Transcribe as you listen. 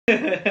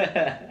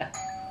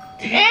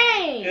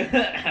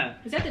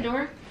Is that the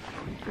door?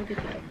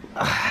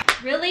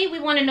 Really? We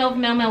want to know if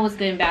Mel Mel was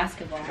good in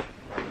basketball.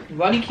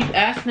 Why do you keep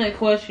asking that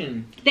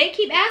question? They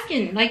keep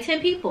asking, like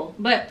 10 people.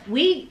 But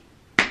we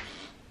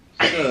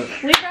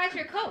got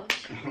your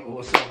coach.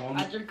 What's up, homie?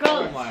 Got your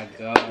coach. Oh my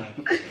god.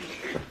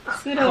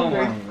 Scoot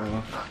over.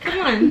 Come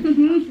on.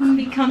 Let's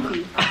be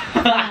comfy.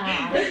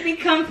 Let's be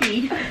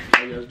comfy.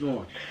 How you guys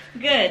doing?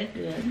 Good.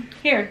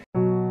 Here.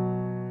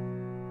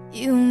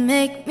 You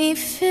make me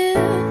feel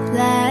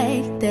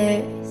like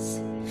there's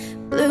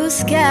blue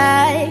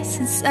skies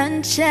and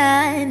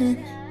sunshine and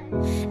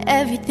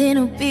everything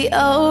will be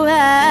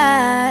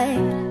alright.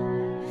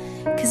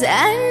 'Cause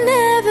I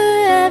never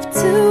have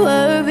to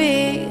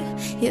worry.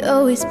 You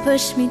always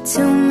push me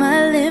to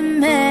my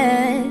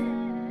limit.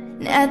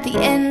 And at the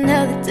end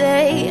of the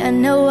day, I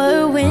know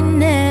we're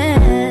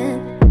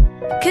winning.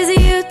 'Cause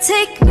you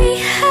take me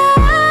high.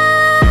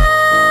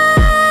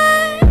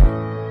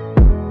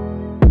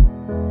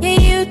 Yeah,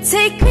 you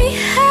take me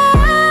high.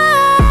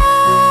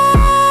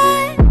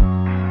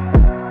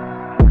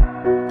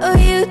 Oh,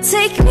 you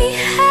take me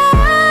high.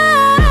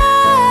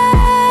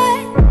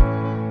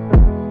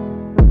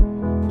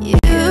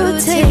 You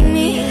take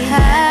me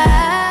high.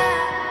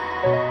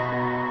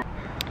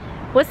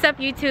 What's up,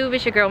 YouTube?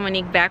 It's your girl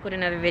Monique back with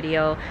another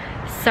video.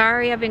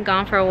 Sorry I've been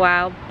gone for a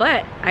while,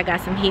 but I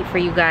got some heat for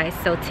you guys.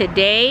 So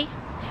today,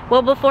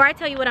 well, before I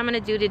tell you what I'm gonna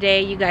do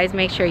today, you guys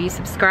make sure you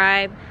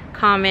subscribe,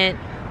 comment,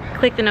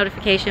 click the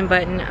notification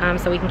button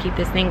so we can keep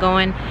this thing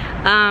going.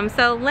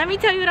 So let me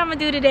tell you what I'm gonna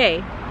do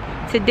today.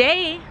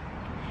 Today,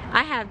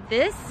 I have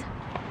this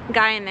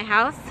guy in the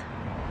house.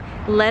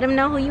 Let him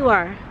know who you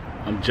are.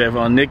 I'm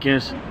Javon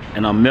Nickens,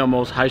 and I'm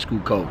Melmo's high school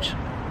coach.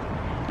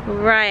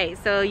 Right,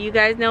 so you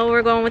guys know where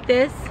we're going with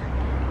this.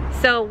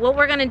 So what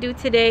we're gonna do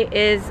today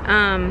is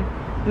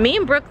me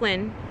and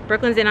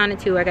Brooklyn's in on it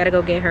too, I gotta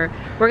go get her.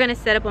 We're gonna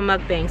set up a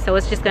mukbang. So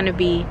it's just gonna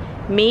be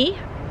me,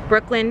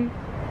 Brooklyn,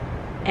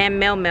 and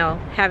Mel Mel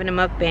having a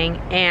mukbang,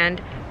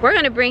 and we're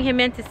gonna bring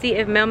him in to see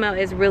if Mel Mel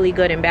is really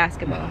good in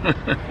basketball.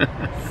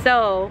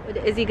 So,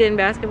 is he good in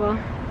basketball?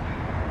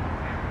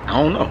 I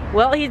don't know.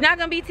 Well, he's not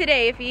gonna be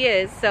today if he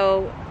is,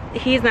 so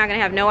he's not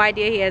gonna have no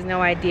idea. He has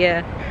no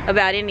idea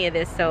about any of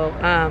this, so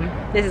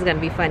this is gonna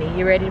be funny.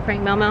 You ready to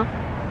prank Mel Mel?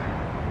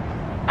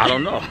 I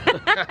don't know.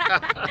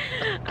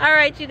 All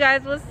right, you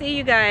guys, we'll see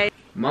you guys.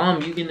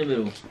 Mom, you get in the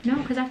middle. No,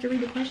 because I have to read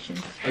the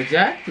questions.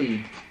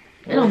 Exactly.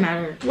 It don't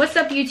matter. What's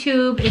up,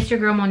 YouTube? It's your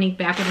girl Monique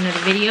back with another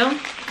video.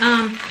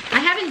 I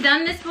haven't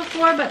done this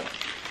before, but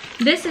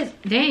this is,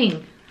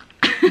 dang.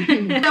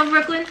 So,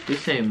 Brooklyn,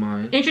 This ain't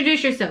mine.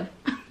 introduce yourself.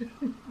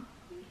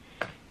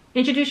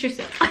 Introduce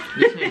yourself.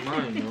 This ain't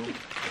mine, bro.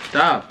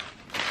 Stop.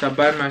 Stop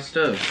biting my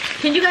stuff.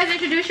 Can you guys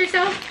introduce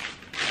yourself?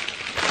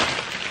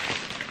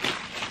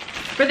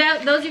 For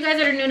those of you guys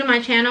that are new to my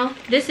channel,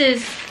 this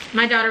is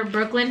my daughter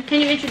Brooklyn.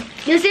 Can you introduce?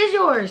 This is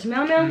yours,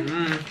 Mel Mel.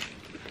 Mm-hmm.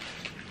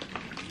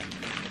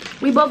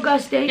 We both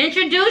got steak.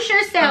 Introduce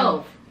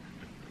yourself.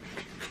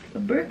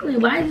 But Berkeley,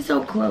 why is it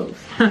so close?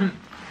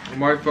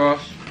 Mark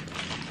Frost.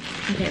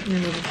 Okay, let me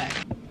move it back.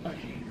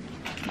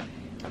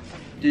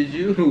 Did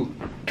you?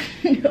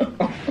 No.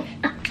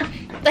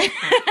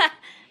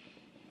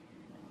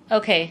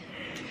 Okay.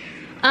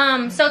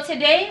 So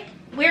today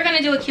we're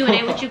gonna do a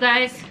Q&A with you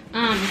guys.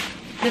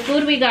 The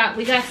food we got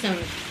some.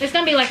 It's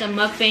gonna be like a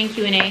mukbang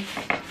Q&A,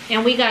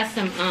 and we got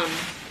some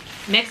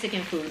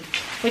Mexican food.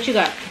 What you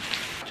got?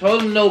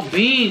 Told him no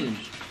beans.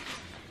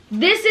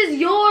 This is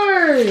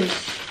yours.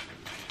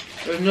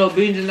 There's no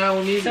beans in that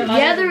one either.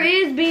 Yeah, there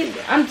is beef.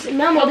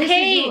 Mel Mel, this is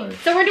Okay, yours.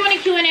 so we're doing a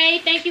Q&A.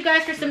 Thank you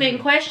guys for submitting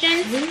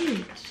questions.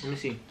 Wait. Let me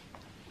see.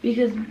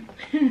 Because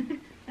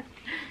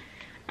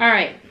All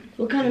right.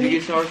 what kind Did of you meat?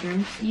 get sour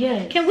cream?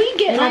 Yes. Can we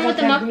get And I on got with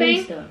the that green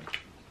mukbang? stuff.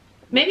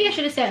 Maybe I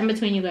should have sat in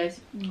between you guys.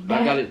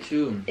 I got it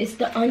too. It's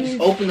the Just onions.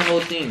 open the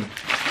whole thing.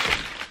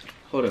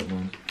 Hold up,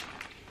 Mom.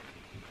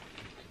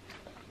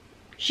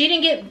 She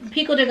didn't get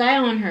pico de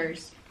gallo on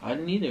hers. I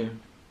didn't either.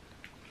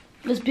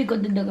 Let's pick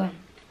up the dagan.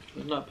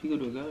 It's not pico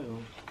de gallo.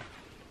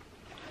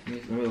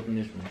 Let me open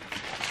this one.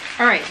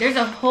 All right, there's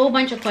a whole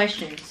bunch of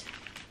questions.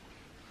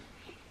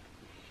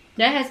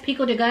 That has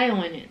pico de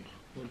gallo in it.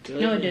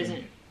 No, it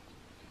doesn't.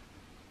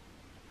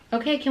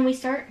 Okay, can we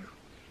start?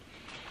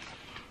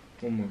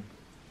 One more.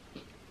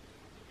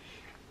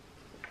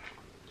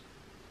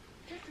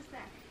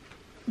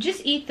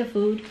 Just eat the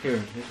food.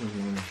 Here, this one's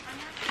one.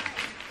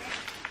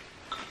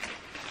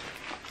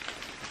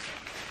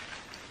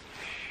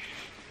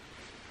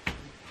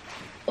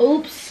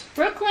 Oops.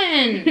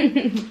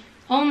 Brooklyn!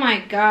 Oh my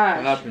What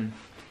gosh. happened?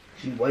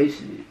 She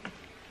wasted it.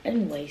 I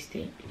didn't waste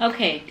it.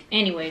 Okay,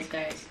 anyways,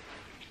 guys.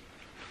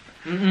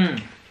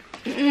 Mm-mm.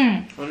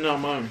 Mm-mm. Oh, no,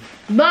 mine.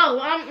 No,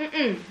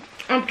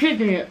 I'm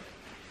keeping it.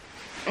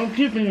 I'm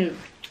keeping it.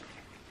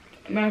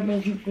 I'm not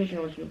gonna keep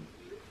fishing with you.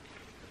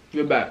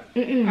 You're back.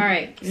 All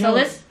right, so No.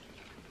 let's.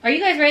 Are you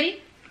guys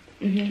ready?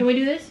 Mm-hmm. Can we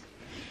do this?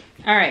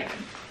 All right.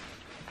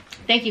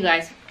 Thank you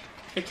guys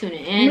for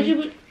tuning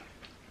in.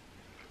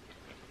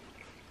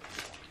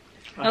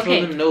 I Okay.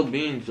 told him no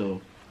beans,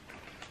 though.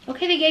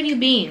 Okay, they gave you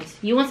beans.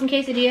 You want some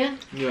quesadilla?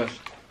 Yes.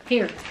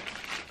 Here.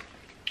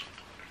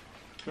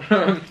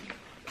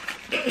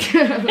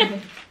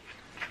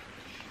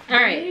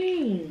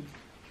 Alright.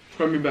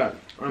 Put me back.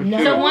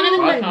 So one of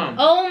the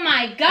oh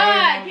my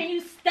god, can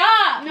you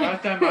stop?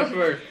 Last time I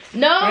swear.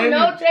 No,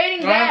 no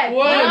trading back.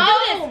 one.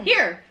 No,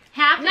 here.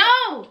 Half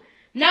No.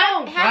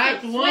 half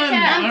Last it. one. Switch I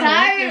half. don't I'm want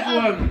tired this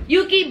of one.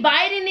 you keep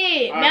biting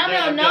it.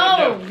 Alright,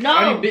 No.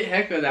 I already bit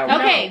heck of that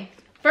one. Okay,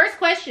 first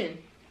question.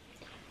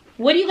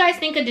 What do you guys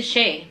think of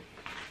Deshae?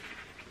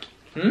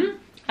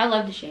 I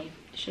love Deshae.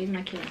 Deshae's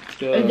my kid.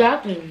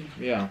 Exactly.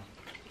 Yeah.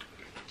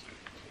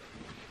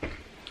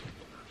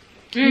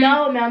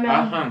 No,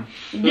 Meow.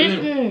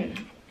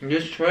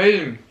 Just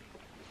trading.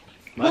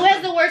 Who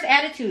has the worst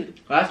attitude?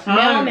 Last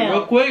time, Meow.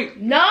 real quick.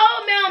 No,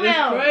 Meow.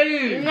 Just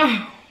trading.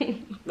 No.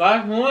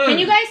 Last one. Can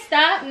you guys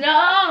stop?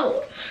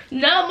 No,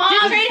 Mom.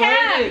 Just trade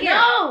half. Here.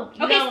 No.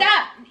 Okay, no.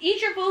 stop.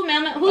 Eat your food,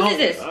 Mama. Whose is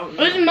this?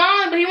 It's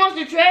mine, but he wants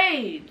to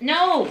trade.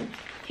 No.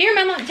 Here,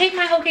 Mama. Take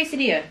my whole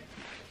quesadilla.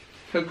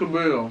 Take the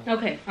burrito.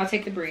 Okay, I'll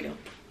take the burrito.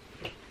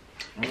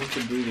 I want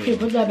the Here, burrito.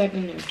 put that back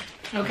in there.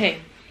 Okay.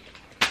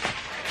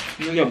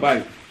 Give me a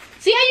bite.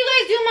 See how you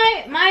guys do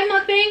my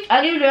mukbang?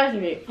 I'll give you the rest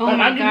of it. Oh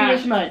my I'll give gosh. you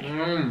this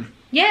much.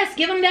 Yes,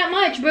 give them that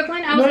much,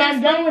 Brooklyn. I was When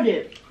I'm done with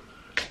it,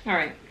 All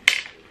right.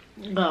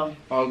 go.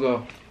 I'll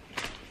go.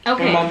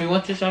 Okay. Hey, Mom, you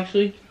want this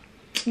actually? Or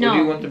do you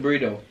No, want the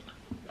burrito?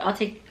 I'll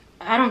take.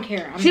 I don't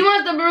care. She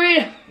wants the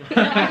burrito.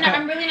 No,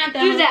 I'm really not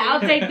that. She said, hungry.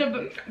 I'll take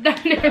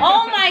the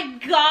Oh my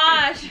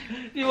gosh.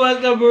 You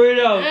want the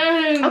burrito?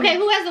 Okay,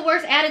 who has the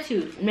worst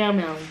attitude?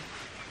 Meow.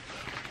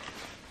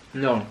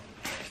 No.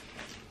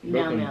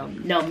 No,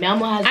 Meow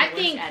has the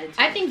worst attitude.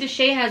 I think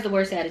Deshae has the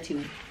worst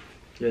attitude.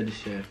 Yeah, the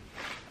chef.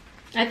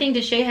 I think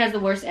Deshae has the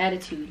worst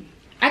attitude.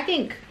 I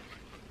think.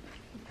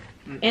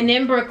 And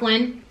then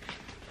Brooklyn.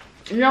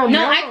 No,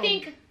 I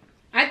think.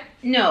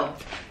 No,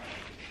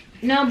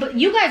 but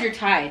you guys are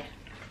tied.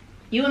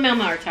 You and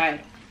Melma are tied.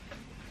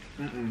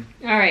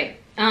 All right.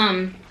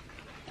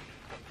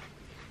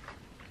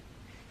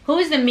 Who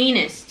is the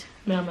meanest?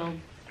 Meow.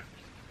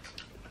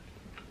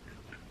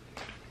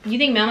 You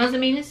think Melma's the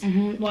meanest?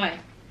 Mm-hmm. Why?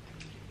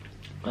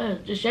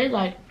 Deshae,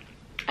 like,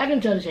 I can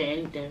tell Deshae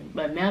anything,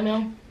 but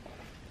Meow,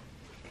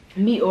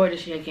 me or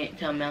Deshae can't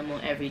tell Meow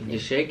everything. The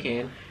shake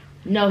can.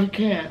 No, he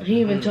can't.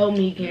 He even told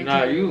me he can't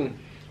Not tell you.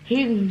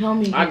 He even told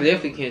me he I can't.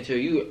 definitely can't tell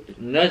you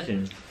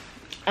nothing.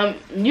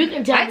 You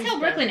can tell I me tell stuff.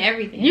 Brooklyn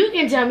everything. You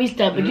can tell me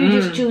stuff, but you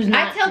just choose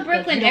not I tell to,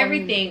 Brooklyn because you don't-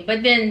 everything,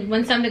 but then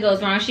when something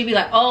goes wrong, she'd be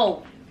like,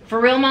 "Oh, for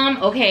real,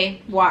 Mom?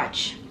 Okay,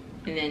 watch."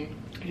 And then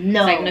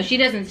No. it's like, no, she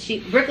doesn't.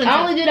 Brooklyn.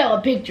 I only do that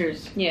with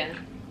pictures. Yeah.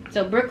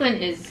 So Brooklyn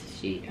is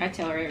I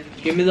tell her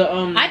everything. Give me the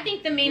I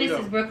think the meanest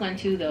burrito. is Brooklyn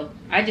too, though.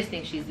 I just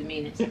think she's the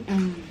meanest.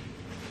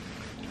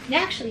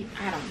 Actually,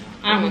 I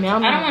don't know. I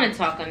don't want to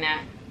talk on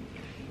that.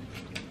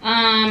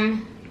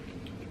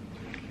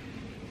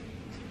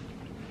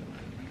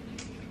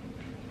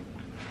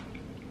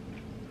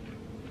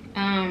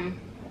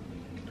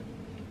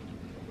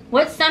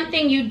 What's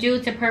something you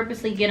do to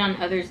purposely get on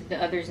the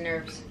others'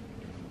 nerves?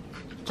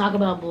 Talk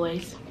about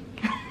boys.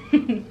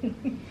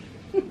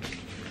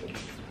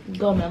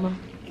 Go, Mama.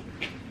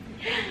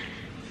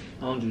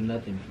 I don't do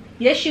nothing.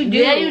 Yes, you do.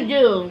 Yeah, you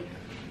do.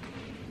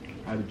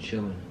 I be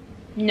chilling.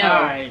 No.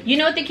 Alright. You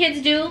know what the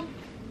kids do?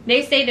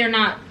 They say they're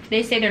not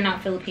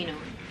Filipino.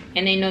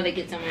 And they know they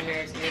get on my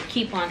nerves and they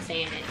keep on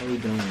saying it. How we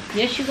doing?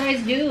 Yes, you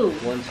guys do.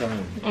 One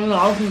time. I'm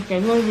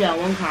gonna do that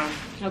one time.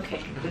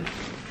 Okay.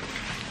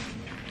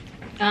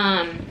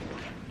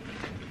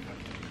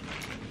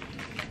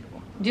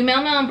 Do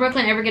Mel and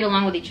Brooklyn ever get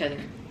along with each other?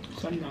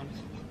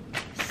 Sometimes.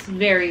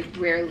 Very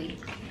rarely.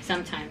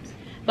 Sometimes.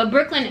 But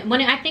Brooklyn,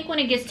 I think when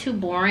it gets too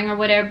boring or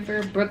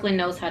whatever, Brooklyn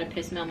knows how to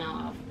piss Mel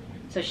off.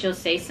 So she'll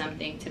say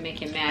something to make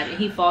him mad, and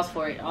he falls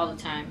for it all the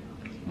time.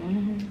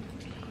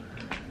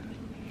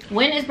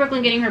 When is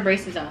Brooklyn getting her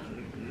braces off?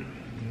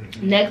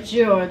 Next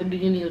year or the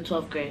beginning of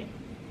 12th grade.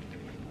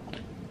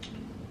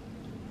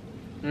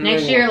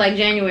 Next year, like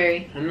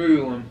January. Let me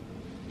read one.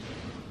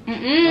 Let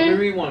me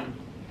read one.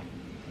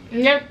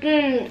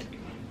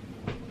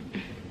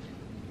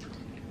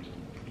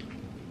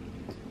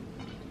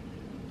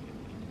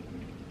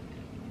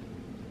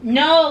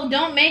 No,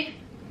 don't make...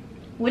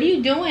 What are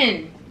you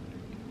doing?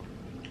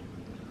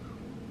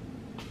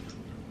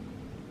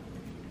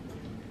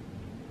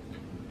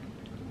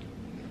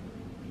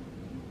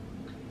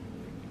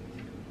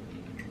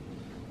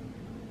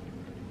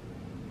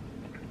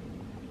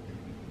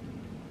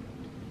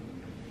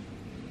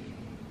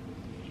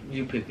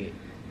 You pick it.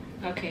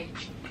 Okay.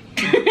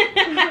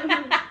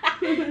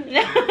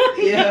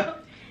 Yeah.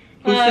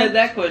 Who said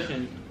that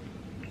question?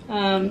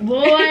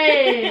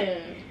 Boy.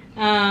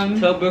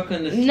 Tell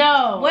Brooklyn to...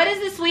 No. What is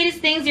the sweetest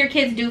things your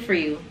kids do for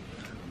you?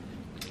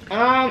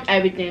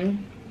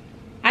 Everything.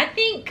 I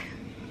think...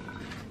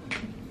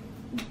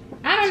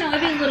 I don't know,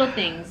 it'd be little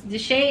things.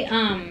 Deshae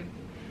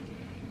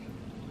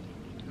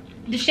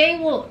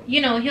will,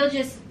 you know,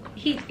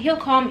 he'll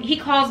call me, he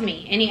calls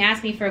me and he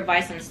asks me for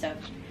advice on stuff.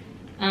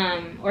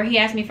 Or he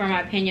asks me for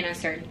my opinion on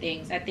certain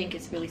things. I think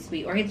it's really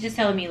sweet. Or he's just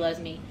telling me he loves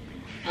me.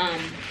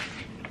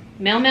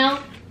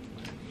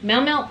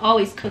 Mel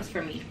always cooks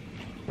for me.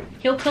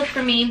 He'll cook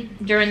for me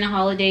during the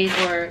holidays,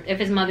 or if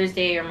it's Mother's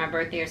Day or my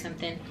birthday or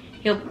something.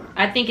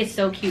 I think it's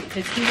so cute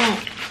because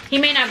he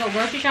may not go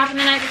grocery shopping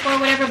the night before or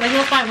whatever, but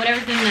he'll find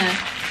whatever's in the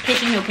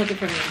kitchen, he'll cook it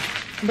for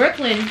me.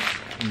 Brooklyn,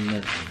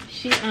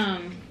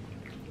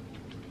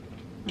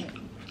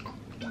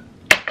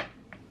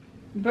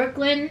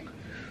 Brooklyn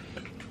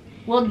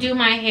will do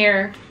my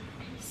hair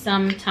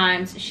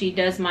sometimes. She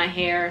does my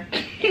hair.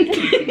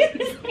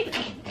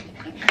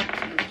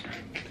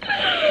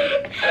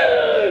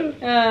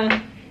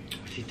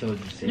 She told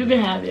you to say You can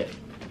have it.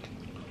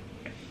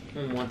 I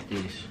don't want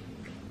these.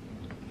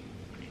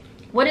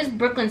 What is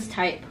Brooklyn's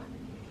type?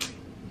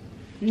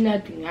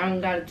 Nothing. I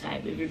don't got a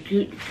type. If you're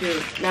cute, you're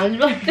cute. Now I'm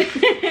just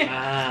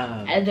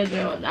Ah. as a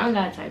girl, I don't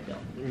got a type though.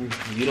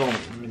 You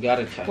don't got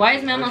a type. Why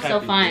is Memo What so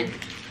type is fine? it?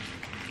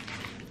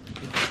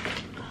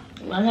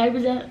 My type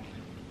is that?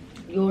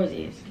 Yours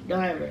is.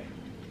 Don't ever.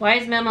 Why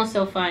is Memo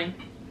so fine?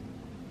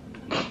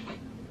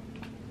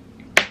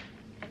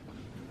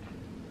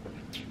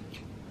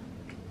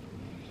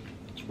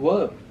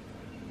 What?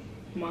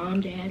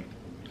 Mom, Dad.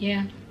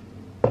 Yeah.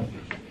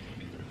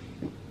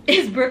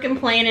 Is Brooklyn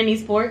playing any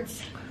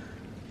sports?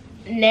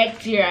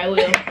 Next year I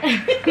will.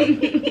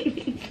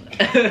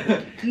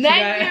 Next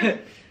year.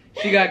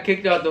 She got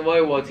kicked off the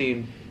volleyball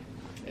team.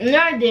 No,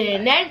 I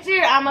didn't. Next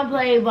year I'm gonna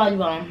play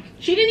volleyball.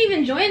 She didn't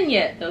even join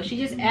yet, though. She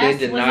just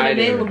asked, was it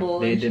available?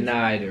 They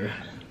denied her.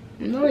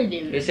 No, I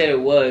didn't. They said it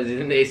was,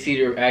 and then they see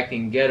her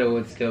acting ghetto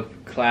and stuff,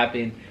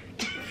 clapping,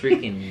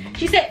 freaking.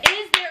 She said,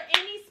 is there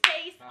any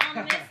space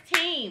on this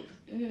team?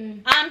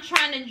 I'm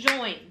trying to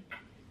join.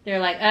 They're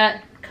like,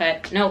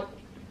 cut. Nope.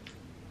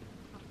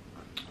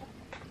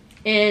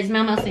 Is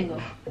Memo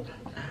single?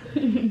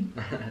 Is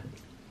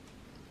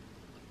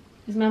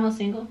Memo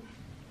single?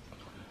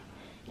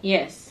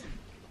 Yes.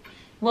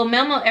 Will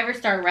Memo ever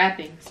start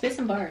rapping? Spit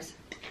some bars.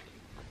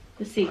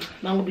 Let's see.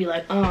 Mom will be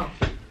like,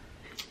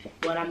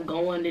 what I'm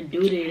going to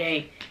do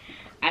today,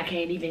 I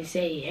can't even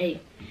say, hey.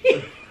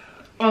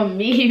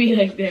 Me, he'd be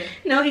like that.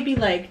 No, he'd be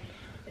like,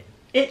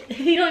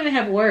 he don't even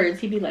have words.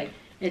 He'd be like,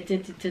 the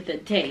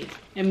tay,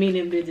 I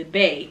mean, the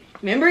bay.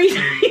 Remember he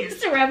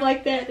used to rap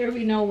like that? There would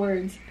be no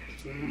words.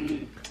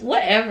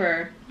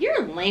 Whatever.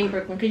 You're lame,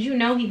 Brooklyn, because you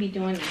know he'd be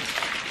doing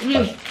that.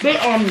 You spit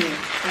on me.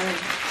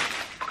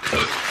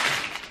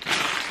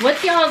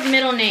 What's y'all's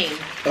middle name?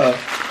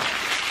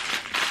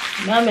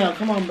 Mel,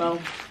 come on, bro.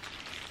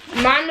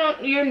 Mine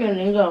don't, your middle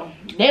name, go.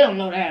 They don't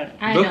know that.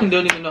 I Brooklyn know.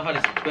 don't even know how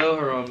to spell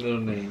her own middle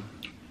name.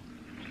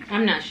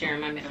 I'm not sharing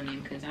my middle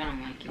name because I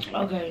don't like it.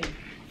 Okay.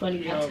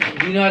 Funny joke.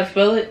 Do you know how to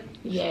spell it?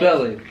 Yes.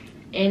 Spell it.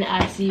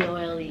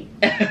 Nicole.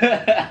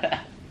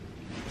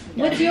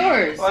 What's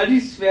yours? Why'd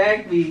you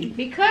smack me?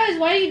 Because,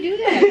 why do you do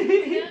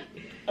that?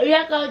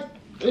 Yeah, cause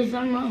it's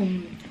something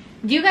wrong.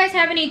 Do you guys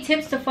have any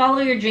tips to follow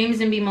your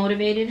dreams and be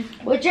motivated?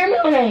 What's your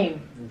middle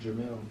name?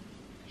 Jamel.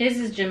 His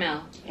is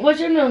Jamel. What's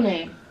your middle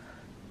name?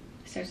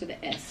 Starts with an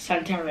S.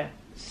 Santara.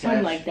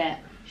 Something like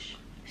that.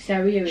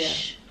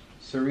 Sariria.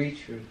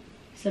 Saritra.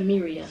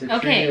 Samiria.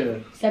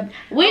 Okay.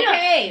 We don't.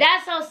 Okay.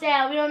 That's so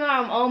sad. We don't know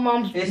our own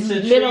mom's It's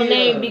middle Satria.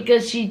 name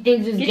because she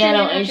thinks it's Get your ghetto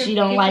hand out and your- she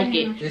don't get like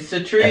your it. hand It's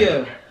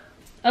Satria.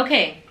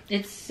 Okay,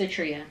 it's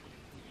Satria.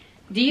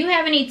 Do you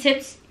have any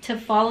tips to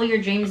follow your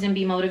dreams and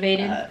be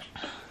motivated?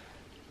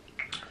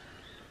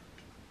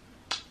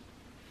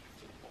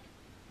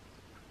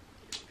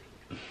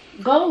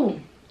 Go.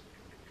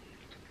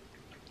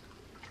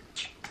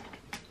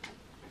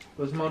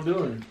 What's Mom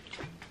doing?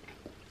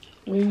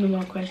 We need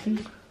more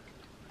questions.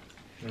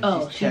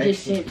 Oh, she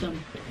just said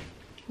something.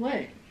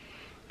 What?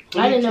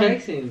 I didn't know.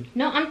 Texting?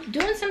 No, I'm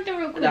doing something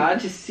real quick. No,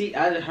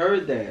 I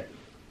heard that.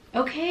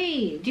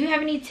 Okay, do you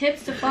have any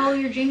tips to follow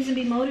your dreams and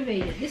be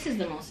motivated? This is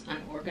the most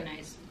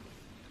unorganized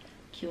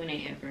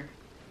Q&A ever.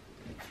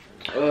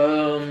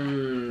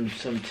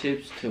 Some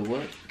tips to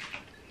what?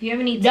 Do you have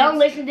any tips Don't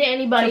listen to to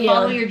anybody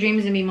follow else. your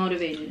dreams and be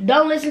motivated?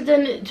 Don't listen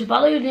to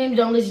follow your dreams.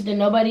 Don't listen to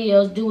nobody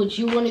else. Do what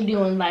you want to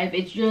do in life.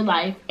 It's your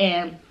life,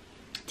 and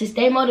to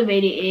stay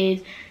motivated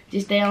is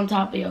to stay on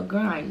top of your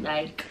grind.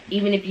 Like,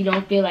 even if you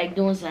don't feel like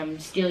doing something,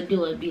 still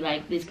do it. Be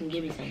like, this can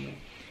give me something.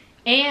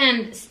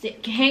 And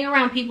hang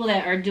around people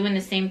that are doing the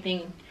same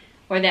thing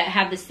or that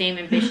have the same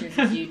ambitions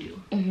as you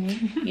do.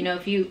 Mm-hmm. You know,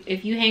 if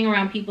you hang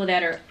around people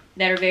that are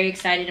very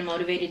excited and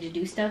motivated to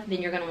do stuff,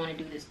 then you're gonna want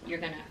to do this. You're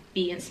gonna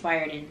be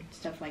inspired and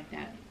stuff like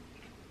that.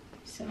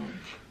 So,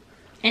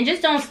 and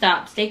just don't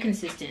stop. Stay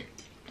consistent.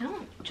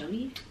 Don't,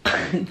 Jody.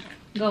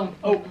 Go.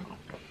 Oh.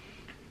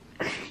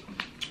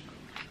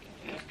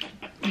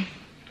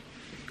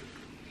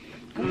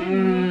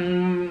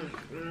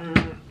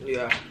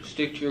 Yeah,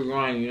 stick to your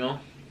grind, you know?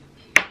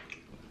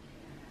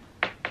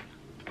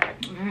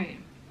 All right.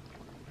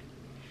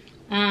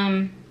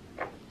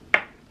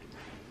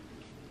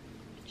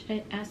 Should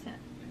I ask that?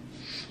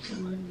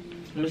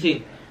 Let me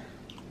see.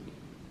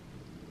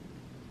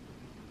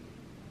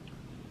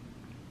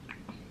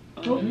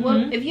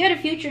 What, if you had a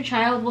future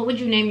child, what would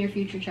you name your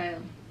future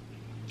child?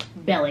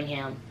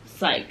 Bellingham.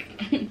 Psych.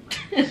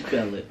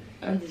 Spell it.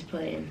 I'm just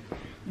playing.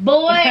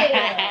 Boy.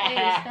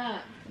 Hey,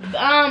 stop.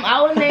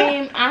 I would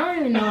name. I don't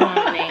even know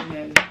how to name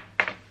him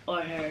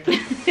or her.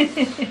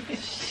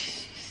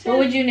 What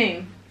would you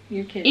name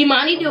your kid?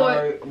 Imani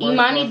Dior.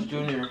 Amari Foster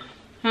Jr.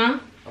 Huh?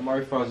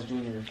 Amari Foster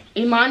Jr.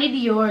 Imani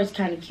Dior is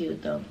kind of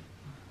cute though.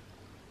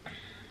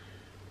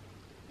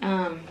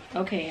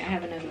 Okay, I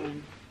have another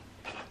one.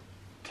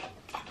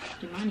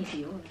 Imani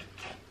Dior.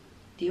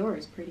 Dior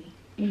is pretty.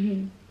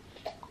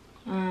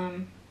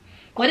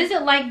 What is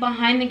it like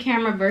behind the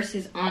camera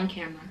versus on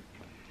camera?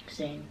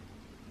 Same.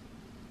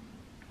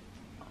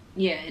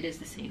 Yeah, it is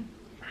the same.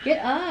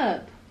 Get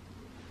up.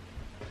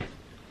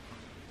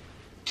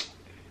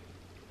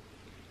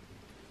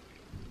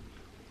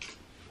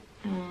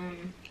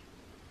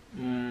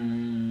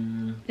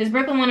 Does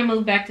Brooklyn want to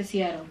move back to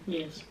Seattle?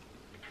 Yes.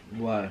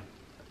 Why?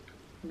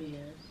 Yes.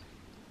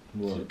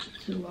 What?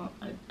 Too long.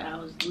 I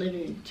was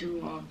living too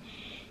long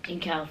in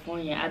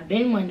California. I've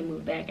been wanting to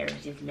move back ever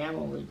since Mama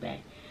was back.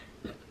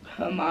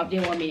 Her mom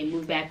didn't want me to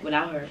move back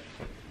without her.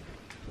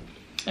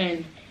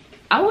 And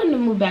I wouldn't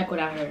have moved back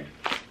without her.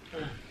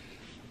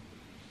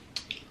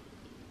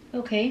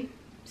 Okay.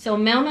 So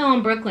Mel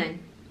and Brooklyn,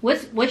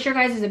 what's your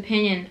guys'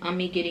 opinion on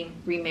me getting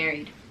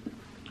remarried?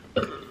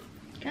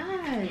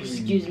 Guys.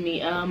 Excuse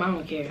me, I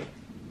don't care.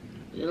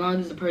 As long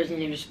as the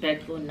person is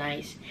respectful,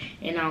 nice,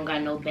 and I don't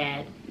got no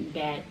bad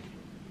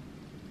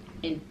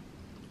and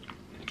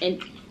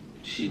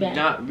She's bad.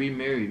 not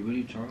remarried. What are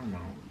you talking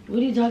about? What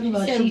are you talking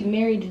about? So- She's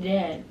married to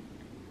Dad.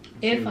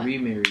 If She's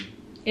remarried.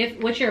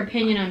 what's your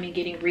opinion on me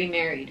getting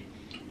remarried?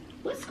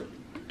 I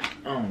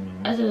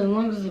don't know. I said as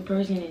long as the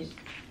person is.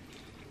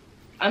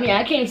 I mean,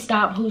 I can't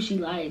stop who she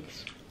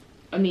likes.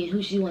 I mean,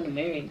 who she want to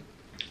marry.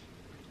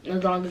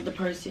 As long as the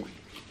person.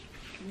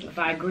 If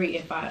I agree,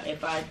 if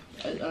I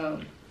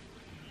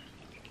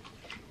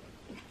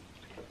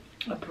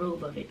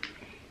approve of it.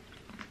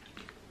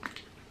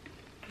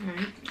 All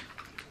right.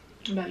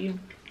 What about you?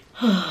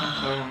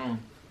 I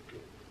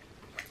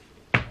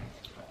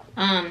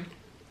don't know.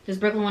 Does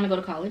Brooklyn want to go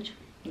to college?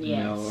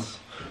 Yes. No.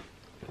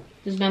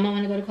 Does Mama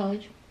want to go to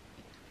college?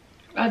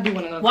 I do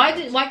want to go. To Why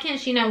college. why can't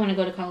she not want to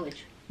go to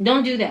college?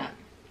 Don't do that.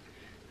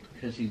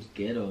 Because she's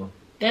ghetto.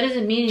 That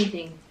doesn't mean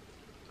anything.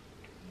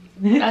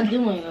 I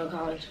do want to go to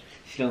college.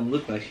 She don't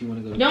look like she want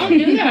to go to Don't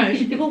college.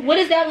 do that. What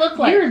does that look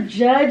like? You're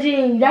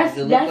judging. Does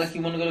it look like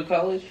you want to go to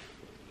college?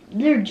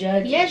 You're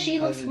judging. Yeah, she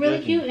looks How's it really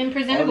judging? cute and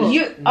presentable.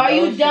 You are No,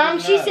 you she dumb?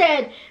 does She not.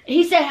 said.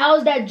 He said,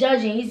 "How's that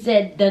judging?" He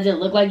said, "Does it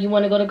look like you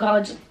want to go to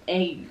college?"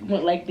 And he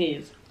went like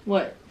this.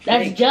 What?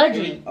 That's Fake-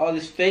 judging. All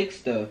this fake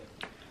stuff.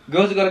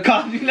 Girls who go to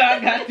college, you know, I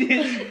got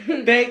this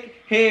fake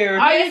hair,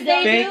 Are you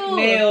fake dumb?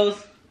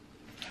 nails,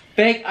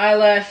 fake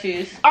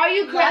eyelashes. Are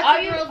you cra- Lots are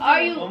of you girls are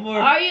do. you One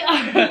more. are you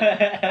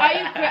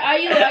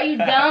are you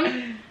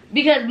dumb?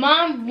 Because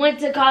Mom went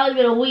to college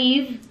with a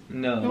weave,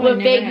 No, No, With I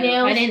never fake had-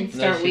 nails? I didn't No,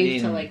 start she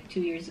weave till didn't. like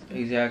 2 years ago.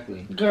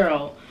 exactly.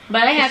 girl.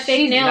 But I have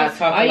fake She's Not nails. Are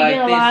talking you like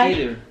gonna this lie?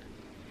 either.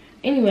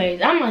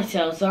 Anyways, I'm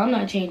myself, so I'm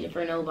not changing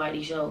for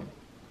nobody. So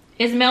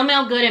Is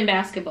Mel good in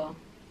basketball?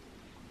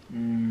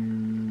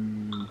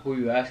 Who are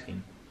you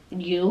asking?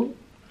 you,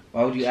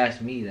 Why would you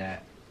ask me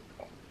that?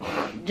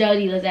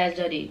 Jody, let's ask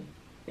Jody.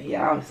 He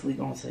obviously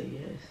gonna say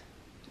yes.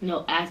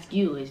 No, ask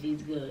you if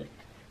he's good.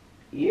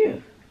 Yeah.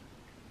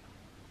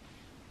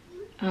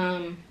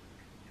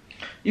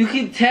 You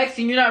keep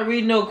texting. You're not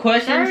reading no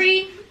questions.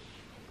 Sorry.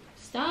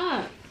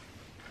 Stop.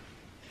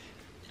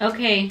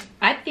 Okay,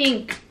 I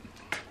think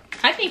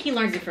he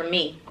learns it from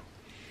me.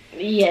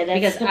 Yeah, that's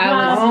Because the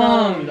I was-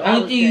 problem. The I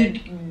only was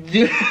thing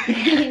you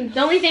The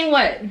only thing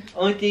what?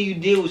 only thing you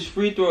did was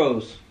free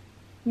throws.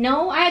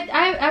 No,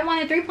 I won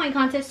a 3-point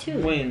contest too.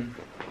 When?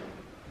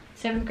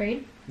 7th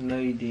grade. No,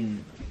 you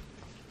didn't.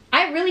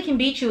 I really can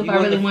beat you if You I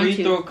won really the want free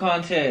to. throw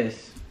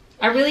contest.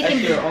 I really That's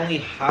can. your only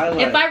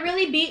highlight. If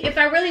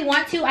I really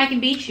want to, I can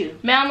beat you.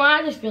 Mama,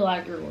 I just feel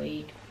like you're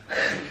weak.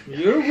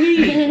 You're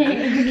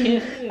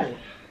weak.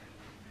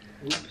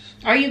 Oops.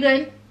 Are you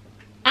good?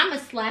 I'm gonna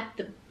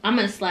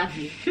slap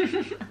you.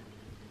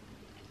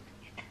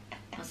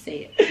 I'll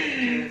say it.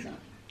 Camera's off.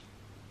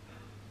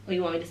 Oh,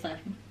 you want me to slap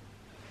you?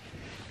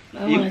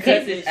 I You wanna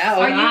cut see this this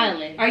out.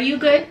 smiling. Are you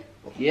good?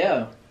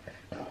 Yeah.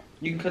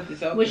 You can cut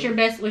this out. What's your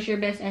best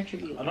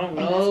attribute? I don't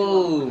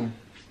know.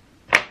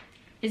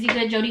 Is he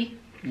good, Jody?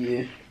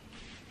 Yeah.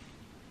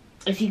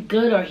 Is he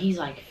good or he's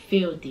like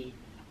filthy?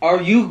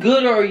 Are you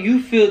good or are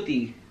you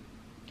filthy?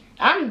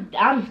 I'm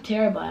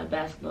terrible at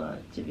basketball,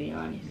 to be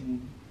honest.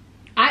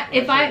 What are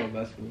you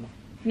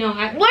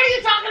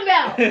talking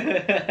about?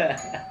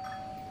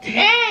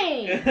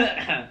 Dang!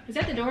 Is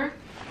that the door?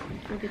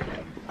 Look at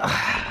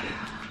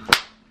that.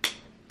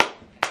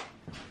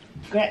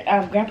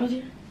 Grandpa's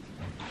here?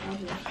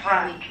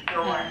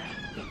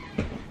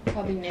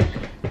 Probably Nick.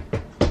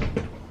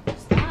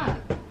 Stop.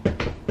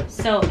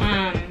 So,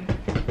 I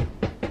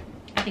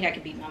think I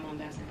could beat Mama in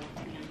basketball,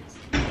 to be honest.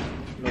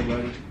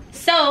 Nobody.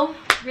 So,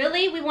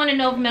 really, we want to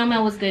know if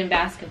Mel was good in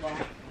basketball.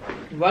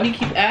 Why do you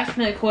keep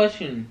asking that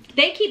question?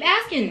 They keep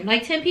asking,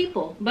 like 10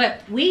 people,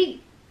 but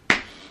we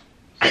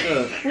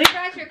We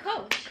brought your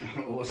coach.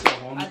 What's up,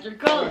 homie? That's your Oh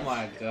coach.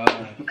 my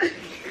god.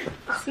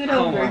 Scoot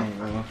Come over. on,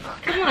 bro.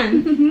 Come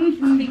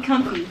on. Be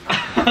comfy.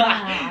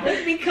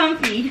 Let's be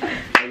comfy.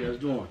 How you guys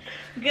doing?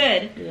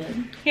 Good.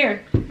 Good.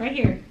 Here. Right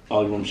here.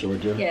 Oh, you want me to sit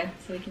right there? Yeah,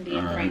 so we can be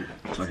in Alright.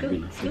 front. So I can be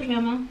in the Scoot,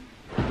 Mama.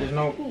 There's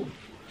no.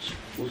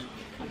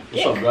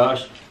 What's up,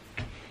 guys?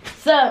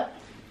 So,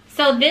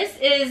 So this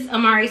is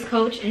Amari's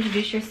coach.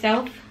 Introduce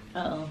yourself.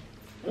 uh-oh.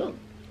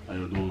 How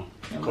you doing?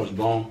 Coach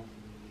Bone.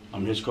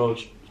 I'm his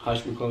coach, high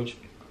school coach.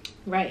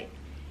 Right.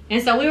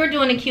 And so we were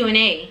doing a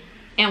Q&A,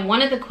 and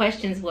one of the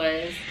questions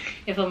was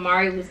if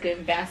Amari was good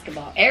in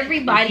basketball.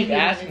 Everybody Keep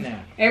asking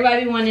that.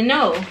 Everybody wanted to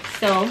know.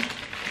 So Is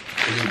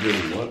he good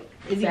at what?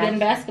 is he good in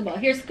basketball?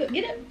 Here, scoot,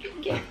 get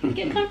up,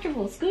 get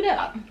comfortable. Scoot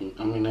up.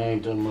 I mean, they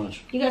ain't done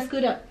much. You gotta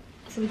scoot up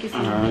so we can see.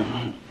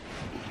 Alright.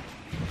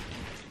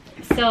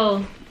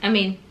 So I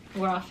mean,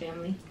 we're all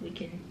family. We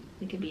can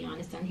be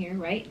honest on here,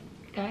 right,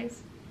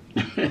 guys?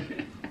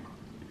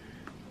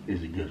 Is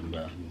he good in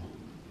basketball?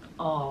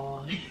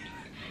 Oh. What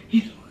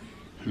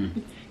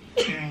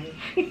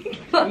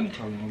are you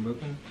talking about,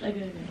 Brooklyn?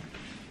 Okay.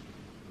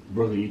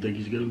 Brother, you think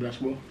he's good in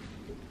basketball?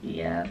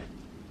 Yeah.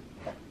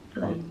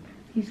 Like,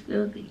 he's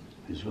filthy.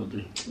 He's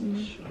filthy.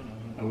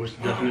 What's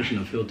the definition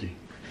of filthy?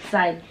 It's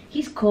like,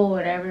 he's cool,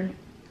 whatever.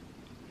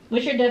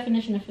 What's your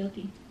definition of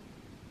filthy?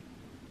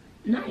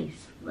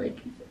 Nice. Like,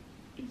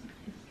 he's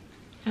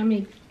How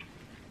many?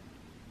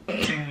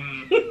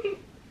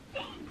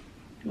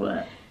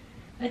 what?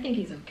 I think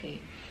he's okay.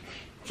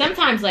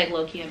 Sometimes, like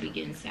low-key, I be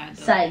getting sad though.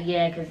 It's like,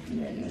 yeah, because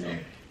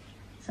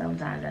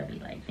sometimes I'd be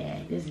like,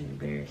 dang, this is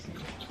embarrassing.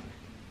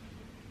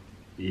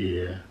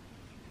 Yeah.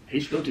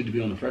 He's filthy to be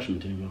on the freshman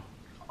team,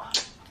 though.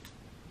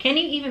 Can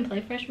he even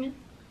play freshman?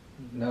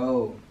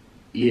 No.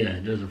 Yeah,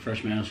 there's a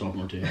freshman and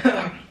sophomore team.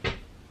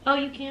 Oh,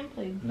 you can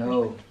play.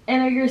 No.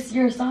 And you're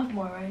a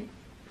sophomore, right?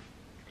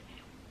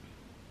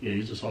 Yeah,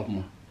 he's a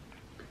sophomore.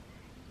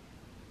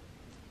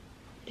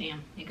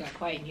 Damn, it got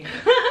quiet in here.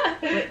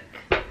 Quick.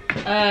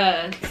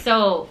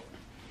 So,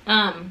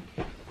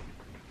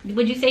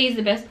 would you say he's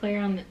the best player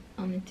on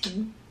the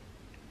team?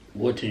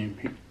 What team?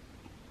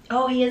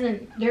 Oh, he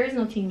isn't. There is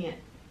no team yet.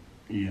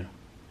 Yeah.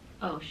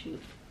 Oh shoot.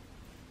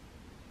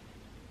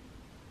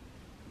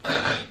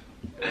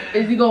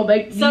 Is he gonna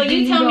make? So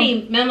you tell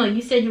me, Memo.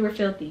 You said you were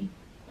filthy.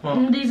 Huh.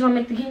 He's gonna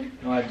make the game.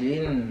 No, I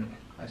didn't.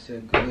 I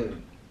said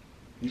good.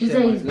 You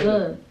say my he's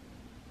good.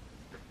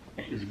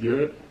 He's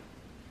good?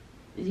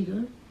 Is he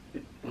good?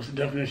 What's the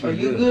definition Are of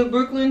you good,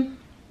 Brooklyn?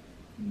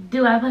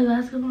 Do I play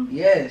basketball?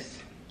 Yes,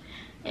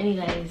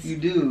 Anyways, you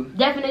do.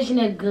 definition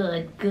of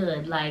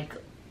good. Like,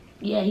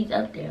 yeah, he's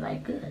up there.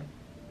 Like good.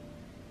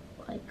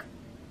 Like,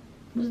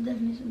 what's the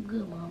definition of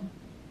good, Mom?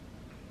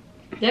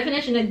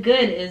 Definition of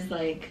good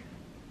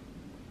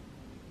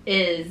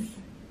is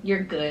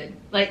you're good.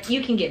 Like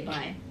you can get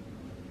by.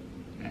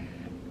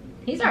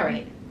 He's all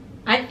right.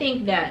 I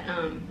think that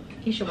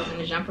he should work on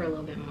the jumper a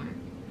little bit more.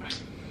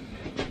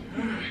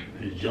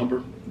 His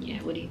jumper?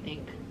 Yeah. What do you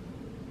think?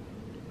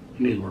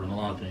 He needs to work on a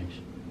lot of things.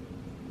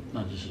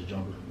 Not just his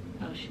jumper.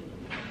 Oh shoot.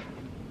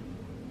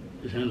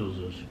 His handles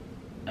is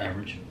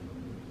average.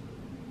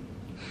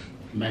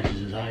 Matches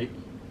his height.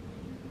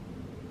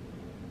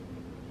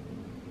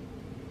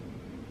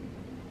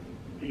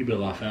 He can be a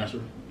lot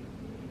faster.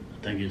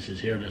 I think it's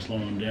his hair that's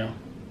slowing him down.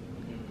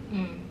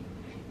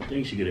 I think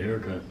he should get a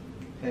haircut.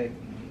 Heck,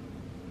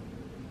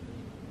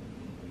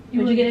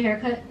 Would you get a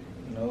haircut?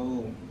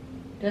 no.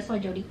 That's why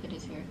Jody cut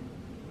his hair.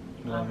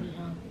 No.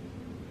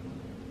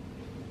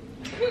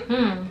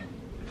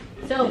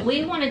 So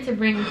we wanted to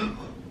bring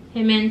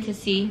him in to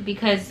see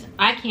because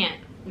I can't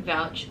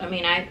vouch. I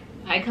mean, I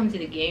come to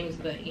the games,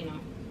 but you know,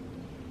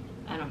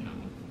 I don't know.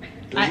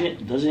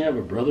 Doesn't he have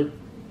a brother?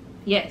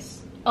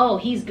 Yes. Oh,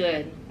 he's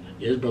good.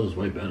 Yeah, his brother's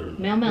way better.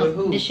 Mel But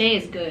who? Deshae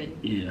is good.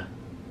 Yeah.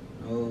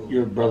 No.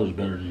 Your brother's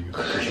better than you.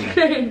 For sure.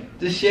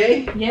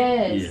 Deshae?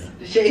 Yes. Yeah.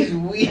 Deshae's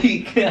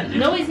weak.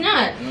 No, he's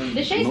not.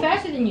 Deshae's Nope.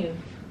 faster than you.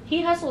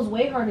 He hustles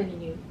way harder than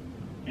you.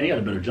 And he got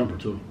a better jumper,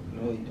 too.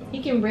 No, you don't.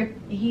 He can rip.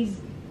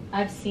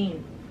 I've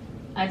seen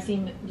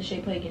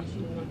Deshae play against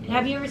you.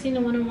 Have you ever seen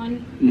the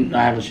one-on-one?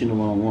 I haven't seen the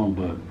one-on-one,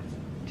 but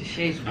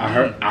Deshae's weak.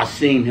 I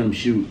seen him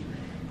shoot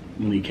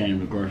when he came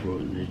to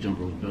Garfield, and his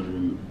jumper was better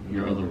than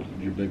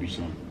your baby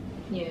son.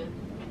 Yeah.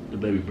 The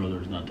baby brother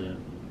is not that.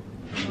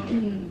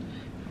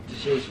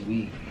 Deshae's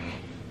weak.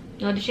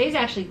 No, Deshae's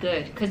actually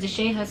good because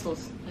Deshae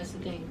hustles. That's the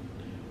thing.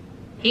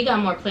 He got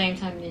more playing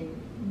time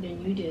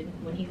than you did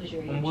when he was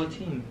your age. On what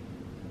team?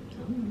 I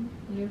don't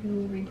know.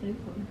 Whoever he played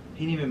for.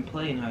 He didn't even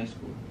play in high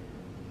school.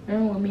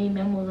 Remember when me and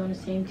Memo was on the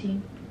same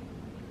team?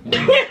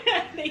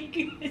 Thank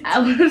you. I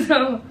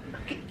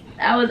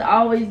was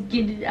always In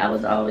getting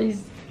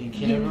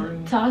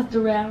kindergarten? tossed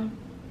around.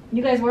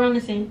 You guys were on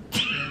the same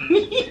team.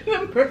 You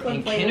and Brooklyn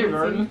In played on the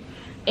kindergarten?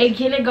 same. In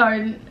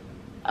kindergarten.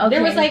 Okay.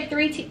 There was like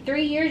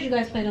 3 years you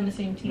guys played on the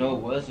same team. No,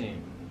 it wasn't.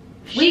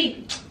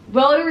 we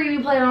Rotary.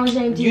 We played on the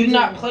same team. You did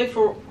not too. play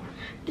for.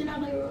 Did not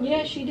play Rotary.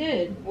 Yeah, she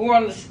did. We were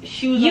on the.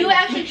 She was. You on the-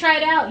 actually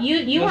tried out.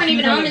 You No, weren't she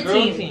even was on the girl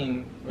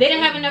team. They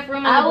didn't have enough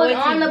room on I the was boys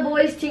on team. the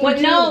boys team What?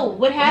 too. No.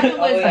 What happened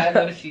Oh, yeah, I was.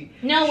 know she.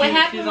 No. What she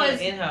happened was on was.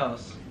 the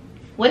in-house.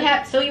 What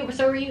happened?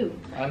 So were you.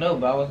 I know,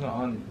 but I wasn't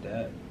on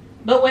that.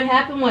 But what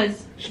happened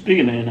was.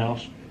 Speaking of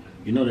in-house,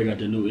 you know they got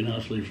the new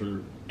in-house league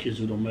for kids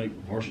who don't make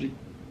varsity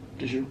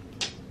this year?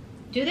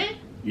 Do they?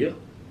 Yeah.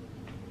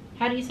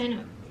 How do you sign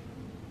up?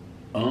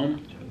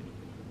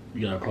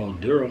 You gotta call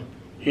Dura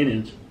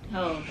Hennings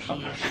Oh,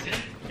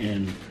 jeez.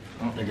 and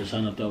they can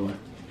sign up that way.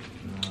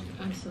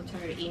 I'm so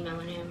tired of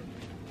emailing him.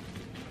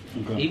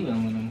 Okay.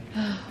 Emailing them.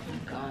 Oh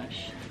my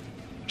gosh.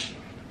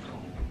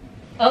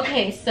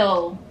 Okay,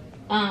 so,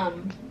 all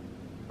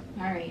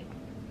right.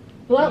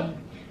 Well,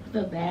 I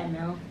feel bad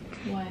now.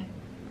 why?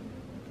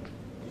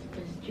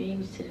 Puts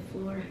dreams to the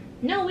floor.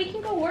 No, we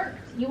can go work.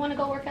 You want to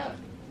go work out?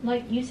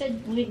 Like you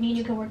said, me and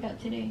you can work out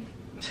today.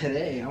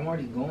 Today, I'm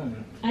already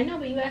going. I know,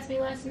 but you asked me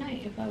last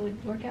night if I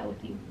would work out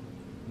with you.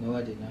 No,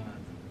 I did not.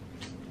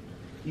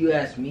 You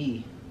asked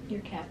me.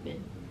 You're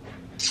capping.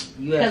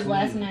 You Because asked me.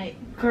 last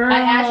night Girl. I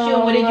asked you,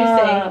 what did you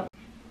say?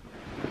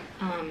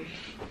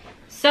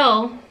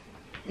 So,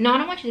 no, I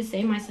don't want you to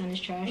say my son is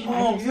trash.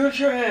 Oh, you're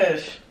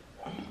trash.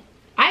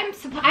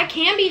 I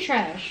can be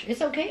trash.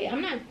 It's okay.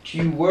 I'm not.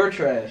 You were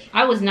trash.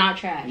 I was not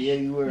trash. Yeah,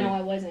 you were. No,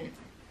 I wasn't.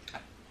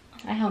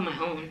 I held my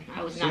own.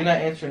 I was So not. you're not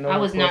answering no I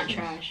was not questions.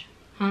 trash.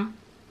 Huh?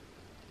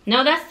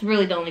 No, that's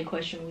really the only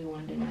question we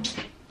wanted to know.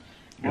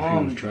 If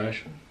he was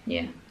trash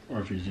Yeah.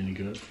 or if he's any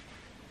good.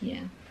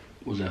 Yeah.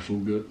 Was that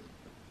food good?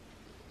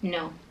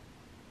 No.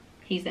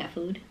 He's that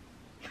food.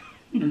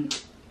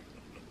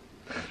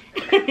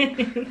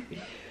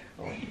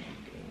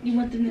 You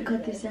want them to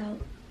cut this out,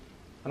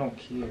 I don't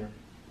care.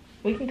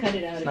 We can cut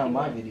it out. It's if not you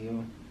my want.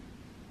 video.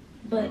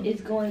 but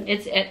it's going.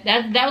 It's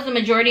that was the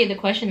majority of the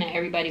question that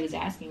everybody was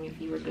asking if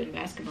you were good in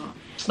basketball.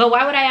 But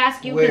why would I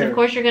ask you? Because Where? of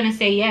course you're gonna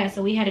say yeah.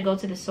 So we had to go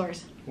to the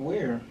source.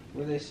 Where?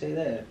 Where they say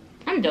that?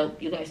 I'm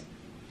dope, you guys.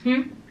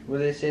 Where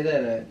they say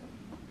that at?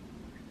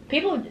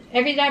 People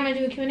every time I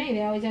do a Q&A,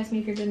 they always ask me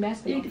if you're good in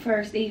basketball.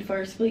 Eat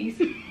first, please.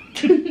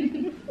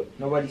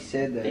 Nobody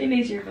said that.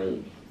 Finish your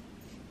food.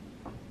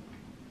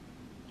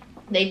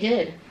 They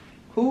did.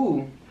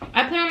 Who?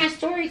 I put on my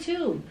story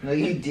too. No,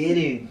 you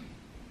didn't.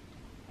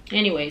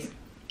 Anyways,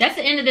 that's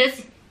the end of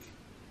this.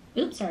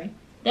 Oops, sorry.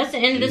 That's the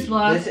end of this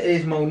vlog. This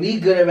is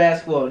Monique good at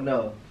basketball?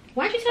 No.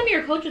 Why'd you tell me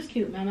your coach was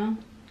cute, Mama?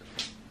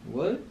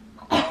 What?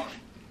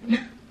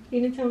 You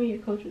didn't tell me your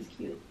coach was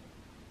cute.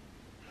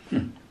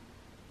 What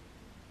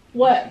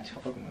What? you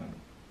talking about?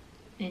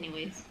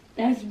 Anyways,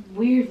 That's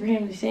weird for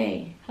him to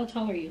say. how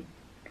tall are you?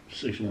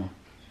 6'1".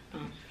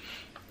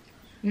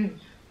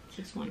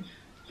 6'1".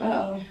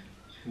 Uh-oh.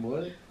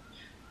 What?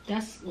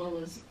 That's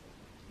Lola's.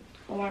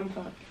 Alarm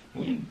clock.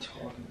 What are you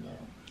talking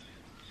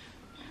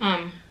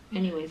about?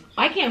 Anyways,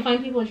 I can't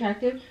find people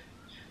attractive.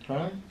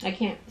 Huh? I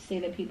can't say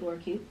that people are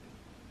cute.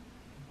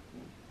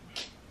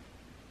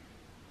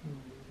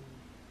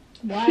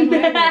 Why am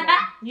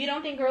I? You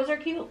don't think girls are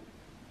cute?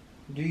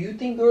 Do you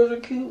think girls are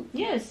cute?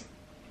 Yes.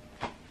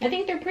 I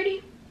think they're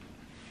pretty.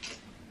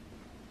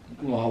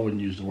 Well, I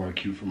wouldn't use the word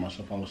cute for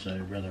myself. I would say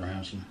rather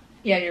handsome.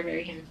 Yeah, you're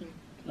very handsome.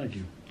 Thank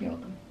you. You're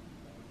welcome.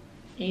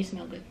 And you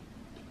smell good.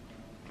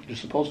 You're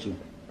supposed to.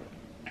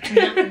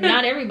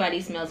 Not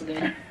everybody smells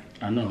good.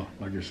 I know,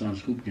 like your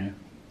son's hoop game.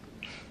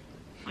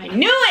 I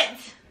knew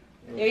it!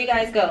 There you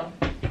guys go.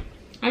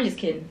 I'm just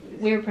kidding.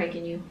 We were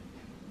pranking you.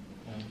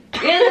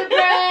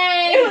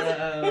 It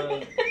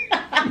was a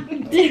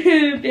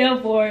prank! Feel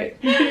for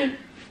it.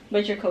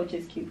 But your coach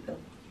is cute though.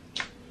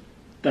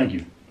 Thank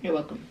you. You're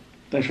welcome.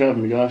 Thanks for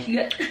having me, guys.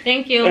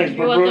 Thank you. Thanks,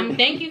 You're my welcome. bro.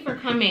 Thank you for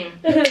coming.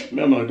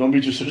 Memo, don't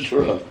beat your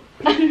sister up.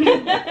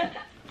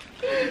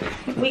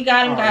 We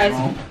got him, guys.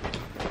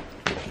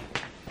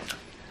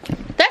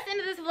 That's the end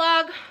of this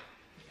vlog.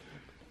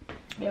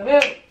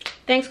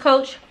 Thanks,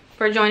 Coach,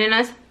 for joining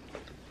us.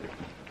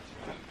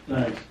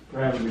 Thanks for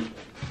having me.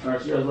 All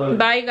right, see you guys later.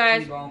 Bye, you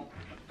guys.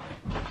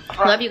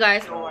 Love you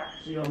guys.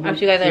 See you I'll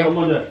see you guys later. on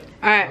Monday.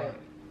 All right.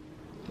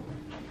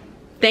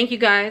 Thank you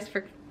guys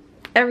for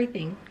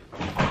everything.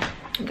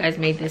 You guys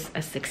made this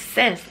a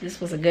success. This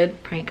was a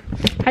good prank.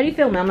 How do you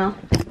feel, Mel?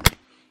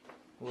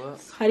 What?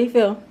 How do you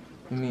feel?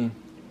 You mean?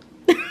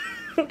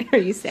 Are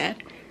you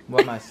sad?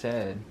 Why am I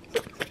sad?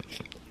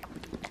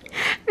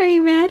 Are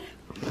you mad?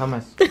 How am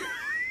I?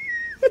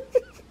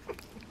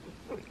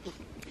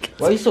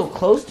 Why are you so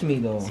close to me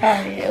though?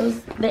 Sorry, it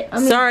was. I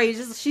mean, Sorry,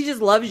 she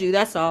just loves you.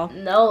 That's all.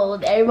 no,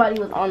 everybody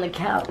was on the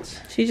couch.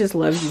 She just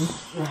loves you.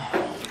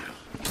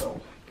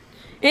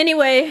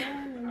 Anyway,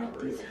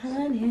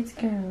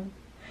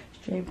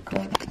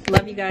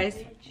 love you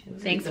guys.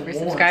 Thanks for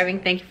subscribing.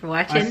 Thank you for I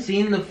watching.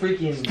 seen the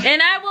freaking.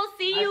 And I will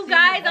see you seen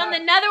guys the on box-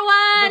 another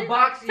one the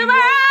box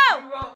tomorrow.